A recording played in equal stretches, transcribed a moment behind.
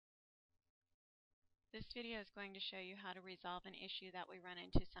This video is going to show you how to resolve an issue that we run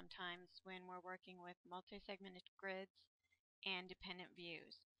into sometimes when we're working with multi-segmented grids and dependent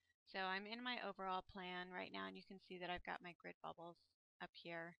views. So I'm in my overall plan right now, and you can see that I've got my grid bubbles up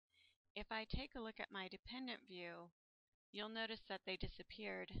here. If I take a look at my dependent view, you'll notice that they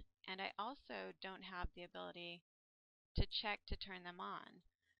disappeared, and I also don't have the ability to check to turn them on.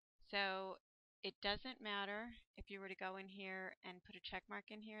 So it doesn't matter if you were to go in here and put a check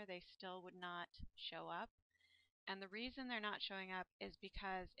mark in here, they still would not show up. And the reason they're not showing up is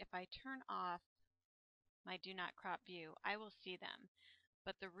because if I turn off my do not crop view, I will see them.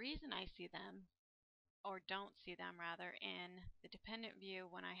 But the reason I see them, or don't see them rather, in the dependent view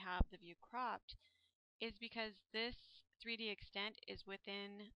when I have the view cropped is because this 3D extent is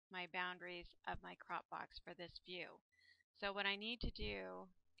within my boundaries of my crop box for this view. So what I need to do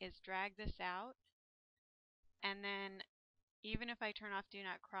is drag this out, and then even if I turn off do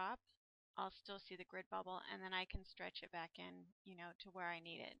not crop, I'll still see the grid bubble, and then I can stretch it back in, to where I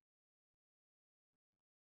need it.